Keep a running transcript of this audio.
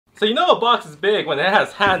So you know a box is big when it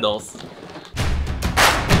has handles.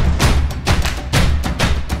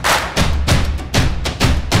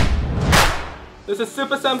 This is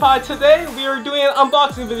SupaSenpai. Today we are doing an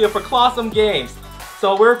unboxing video for Clawsome Games.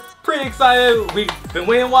 So we're pretty excited. We've been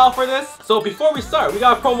waiting a while for this. So before we start, we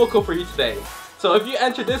got a promo code for you today. So if you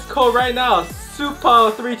enter this code right now,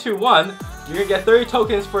 SUPA321, you're gonna get 30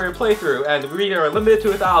 tokens for your playthrough, and we are limited to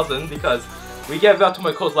 1,000 because we gave out too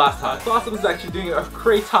many codes last time. Clawsome is actually doing a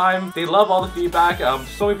great time. They love all the feedback.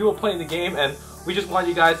 So many people playing the game, and we just want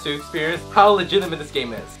you guys to experience how legitimate this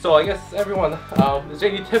game is. So I guess everyone, is there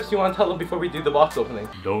any tips you want to tell them before we do the box opening?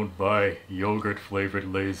 Don't buy yogurt flavored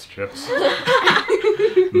Lay's chips.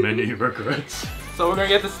 Many regrets. So we're gonna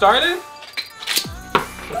get this started.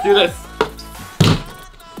 Let's do this.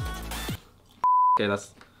 Okay,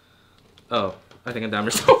 that's... Oh, I think I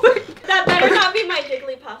damaged something. That better not be my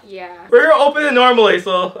Jigglypuff. Yeah. We're gonna open it normally,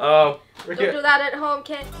 so Don't do that at home,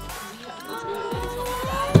 kid.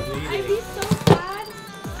 I'd be so sad.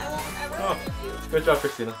 I won't ever lose you. Good job,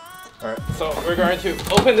 Christina. Alright, so we're going to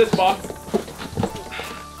open this box.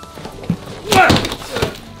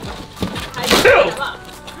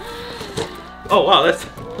 Oh wow,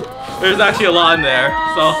 there's actually a lot in there,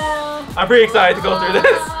 so I'm pretty excited to go through this.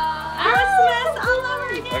 Christmas all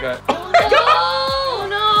over again. Okay. No,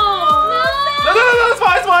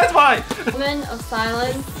 No, it's fine. Moment of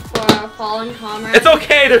silence for our fallen comrade. It's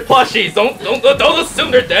okay, they're plushies. Don't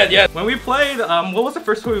assume they're dead yet. When we played, what was the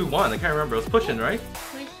first toy we won? I can't remember. It was Pusheen, right?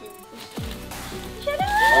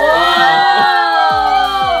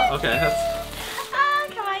 Whoa! Okay, that's.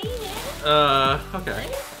 Okay.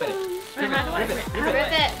 Rip it.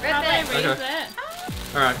 Okay.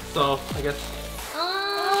 Alright, so I guess.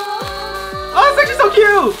 Oh, it's actually so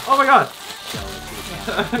cute! Oh my god!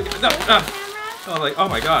 No, oh, like, oh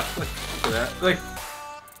my god. Look at that. Like, Is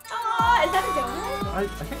that a donut? I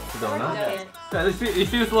think it's a donut. Okay. Yeah, you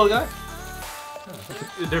see this little guy?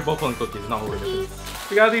 They're both on cookies, not worried.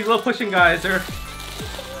 We got these little Pusheen guys. They're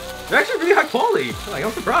actually really high quality. Like,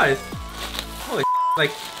 I'm surprised. Holy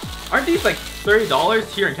like, aren't these like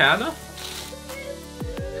 $30 here in Canada?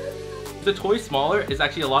 The toy smaller is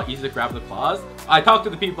actually a lot easier to grab with the claws. I talked to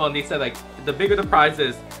the people and they said like the bigger the prize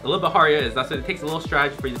is, a little bit harder it is. That's why it takes a little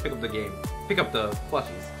strategy for you to pick up the game. Pick up the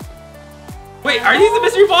plushies. Wait, are these the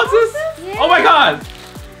mystery boxes? Yeah. Oh my god!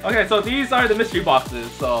 Okay, so these are the mystery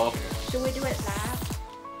boxes, so... Should we do it fast?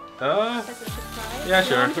 As a surprise? Yeah,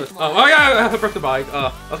 sure. Oh yeah, I broke the bike.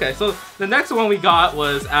 Okay, so the next one we got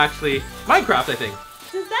was actually Minecraft, I think.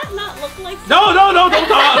 Does that not look like... No, don't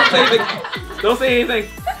talk! Don't say anything. Don't say anything.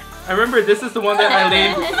 I remember this is the one that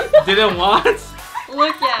Eileen didn't want.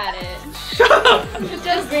 Look at it. Shut up!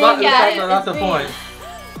 Just look at it. That's the point.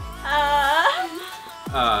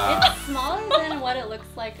 It's smaller than what it looks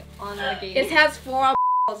like on the game. It has 4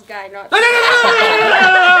 balls, guy, not... No!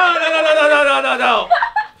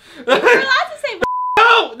 You're allowed to say...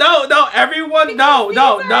 No! Everyone, no!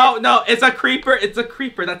 It's a creeper. It's a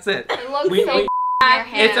creeper. That's it. It looks so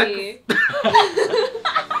It's a.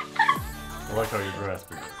 I like how you're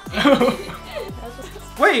grasping it.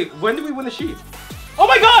 Wait, when did we win a sheep? Oh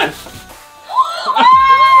my god!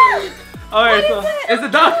 Alright, so it's a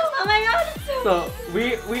duck. Oh my god, it's so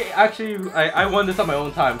we actually I won this on my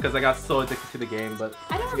own time because I got so addicted to the game, but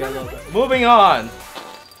I don't remember. moving on.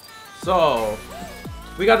 So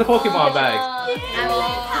we got the Pokemon bag.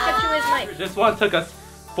 Pikachu is nice. This one took us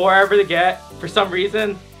forever to get for some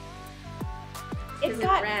reason. It's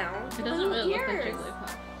got round. It doesn't really look like ears.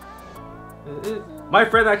 Jigglypuff. My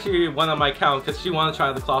friend actually won on my account because she wanted to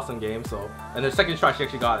try the Clawsome game, so and the second try she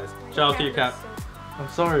actually got it. Shout out to your cat. I'm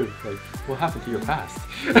sorry, like what happened to your past?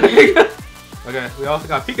 Okay, we also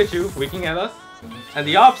got Pikachu winking at us, and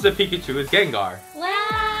the opposite Pikachu is Gengar.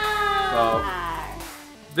 Wow.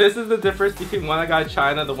 This is the difference between one I got in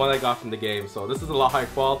China and the one I got from the game. So this is a lot higher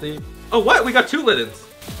quality. Oh what? We got 2 Littens.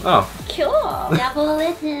 Oh. Cool. Double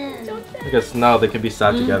listen. I guess now they can be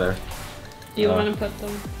sad together. Do you want to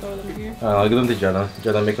throw them here? I'll give them to Jenna.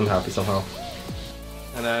 Jenna make them happy somehow.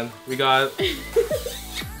 And then we got...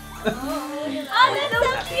 Oh, that's so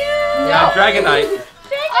cute. Yeah, Dragonite.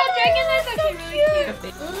 Dragonite's actually really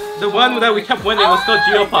cute. The one that we kept winning was still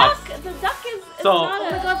Geopuff. The duck is So- not a... Oh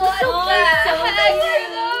my god, that's so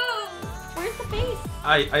cute. Where's the face?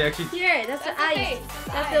 I actually... Here, that's the eyes.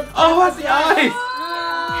 That's the... Oh, that's the eyes!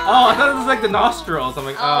 Oh, I thought it was like the nostrils. I'm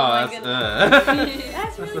like, oh, That's really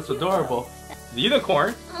that's cute. adorable. The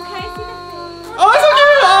unicorn. Okay, see Oh, that's so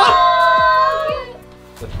cute! Oh!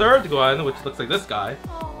 The third one, which looks like this guy.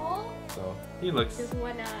 Aww. So he looks. Just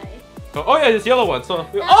one eye. Oh yeah, this yellow one. So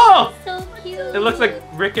oh, So cute. it looks like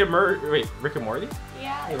Rick and Morty.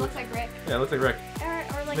 Yeah, it looks like Rick. Yeah, it looks like Rick. Or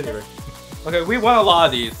like Mini this. rig. Okay, we won a lot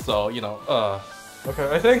of these, so you know. Okay,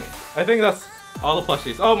 I think that's all the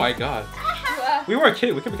plushies. Oh my god. We weren't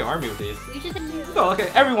kidding. We could make an army with these. You should No, okay,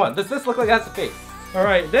 everyone. Does this look like it has a face? All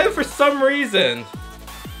right. Then for some reason,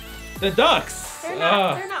 the ducks. They're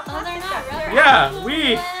not plastic ducks. Yeah,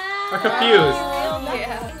 we are confused.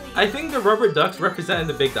 Yeah. I think the rubber ducks represent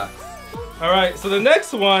the big ducks. All right. So the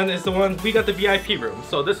next one is the one we got the VIP room.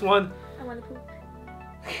 So this one. I want to poop.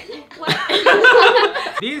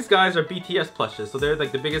 These guys are BTS plushes, so they're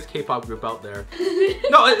like the biggest K-pop group out there.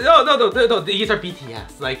 No, these are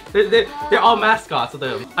BTS. Like they're all mascots of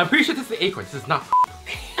them. I'm pretty sure this is the acorns. This is not.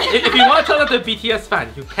 If you want to tell that they're BTS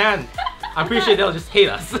fan, you can. I'm pretty sure they'll just hate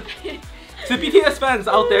us. So BTS fans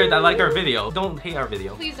out there that like our video, don't hate our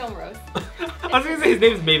video. Please don't roast. I was gonna say his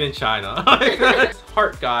name is Made in China. This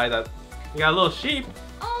heart guy that we got a little sheep,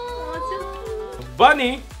 Oh, a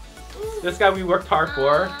bunny. This guy we worked hard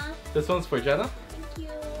for. This one's for Jenna. thank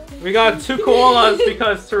you. We got 2 koalas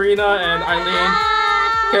because Serena and Eileen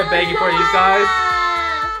kept begging for these guys.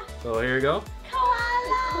 So here you go.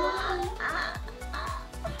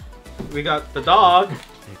 We got the dog,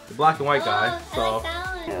 the black and white guy. So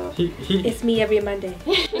he It's me every Monday.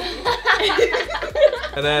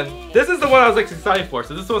 and then this is the one I was like excited for.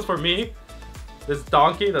 So this one's for me. This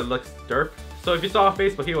donkey that looks derp. So if you saw on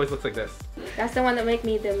Facebook, he always looks like this. That's the one that make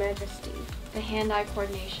me the majesty. The hand-eye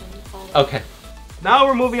coordination. Okay. Now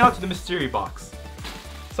we're moving on to the mystery box.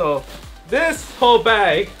 So this whole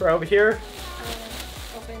bag right over here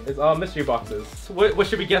is all mystery boxes. So what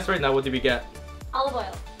should we guess right now? What did we get? Olive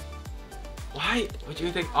oil. Why would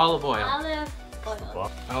you think olive oil? Olive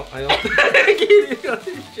oil. I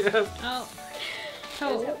don't. Oh.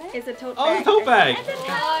 Tote. It's a tote bag. Oh, the tote bag.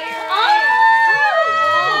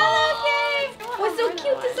 Oh, okay. What's so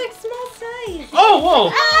cute? It's like small size. Oh, whoa.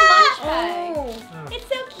 Oh. It's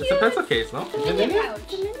so It's cute. a pencil case, no? Is it in it?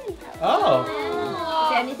 It's a mini pouch. Oh. Is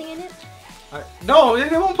there anything in it? No,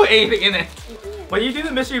 they won't put anything in it. When you do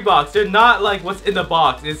the mystery box, they're not like what's in the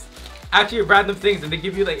box. It's actually random things, and they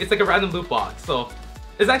give you like, it's like a random loot box. So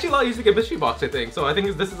it's actually a lot easier to get a mystery box, I think. So I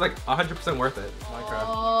think this is like 100% worth it. Minecraft.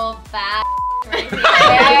 Oh, bad. Right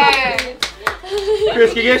Chris,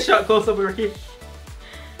 can you get a shot close up with Ricky?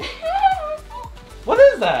 What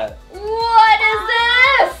is that? What is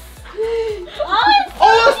this?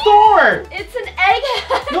 Oh, it's Thor! It's an egg.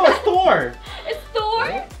 No, it's Thor. It's Thor.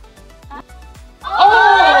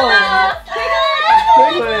 Oh!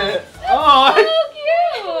 Piglet. Oh! So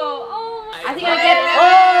cute. Oh my I think I get it. Oh,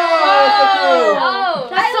 Oh,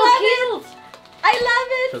 that's so cute. I love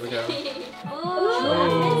that's so cute.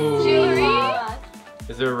 Ooh. Jewelry.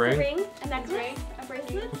 Is there a it. ring? Ring, a necklace, a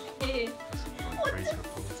bracelet.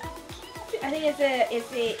 I think it's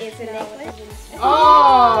a necklace.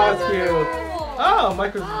 Oh, that's cute. Oh,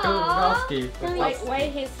 Michael Gowski. Why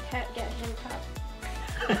his hat get him cut?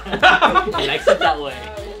 He likes it that way.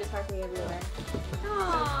 Oh, he's just parking everywhere.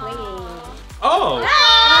 Oh!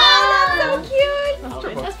 That's so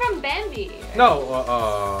cute. That's from Bambi. No,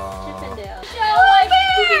 Chippendale. Oh my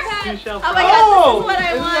God. Seashell Oh my Oh! god, this is what I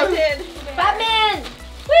Isn't that- wanted. Batman.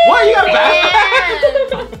 What? You got Batman?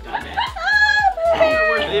 Batman.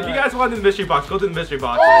 If you guys want the mystery box, go to the mystery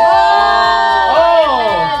box. Oh.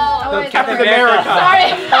 The it's Captain America. America.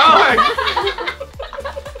 Sorry. Oh my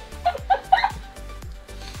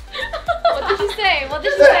What did you say? What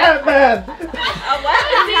did you say? Batman!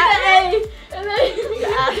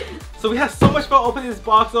 So we had so much fun opening this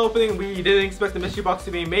box opening. We didn't expect the mystery box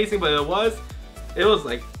to be amazing, but it was. It was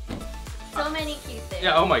like, So many cute things.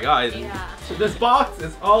 yeah, oh my god. Yeah. So this box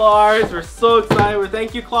is all ours. We're so excited. We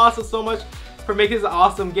thank you, Clawsome, so much for making this an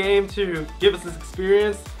awesome game to give us this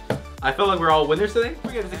experience. I feel like we're all winners today.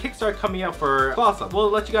 There's a Kickstarter coming out for Clawsome. We'll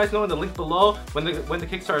let you guys know in the link below when the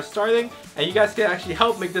Kickstarter is starting, and you guys can actually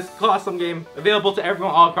help make this Clawsome game available to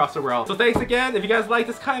everyone all across the world. So thanks again. If you guys like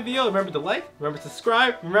this kind of video, remember to like, remember to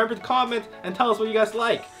subscribe, remember to comment, and tell us what you guys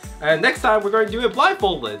like. And next time we're going to do it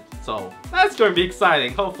blindfolded, so that's going to be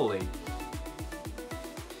exciting, hopefully.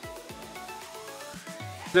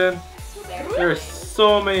 Then there's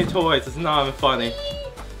so many toys. It's not even funny.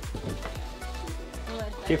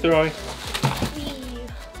 Keep throwing.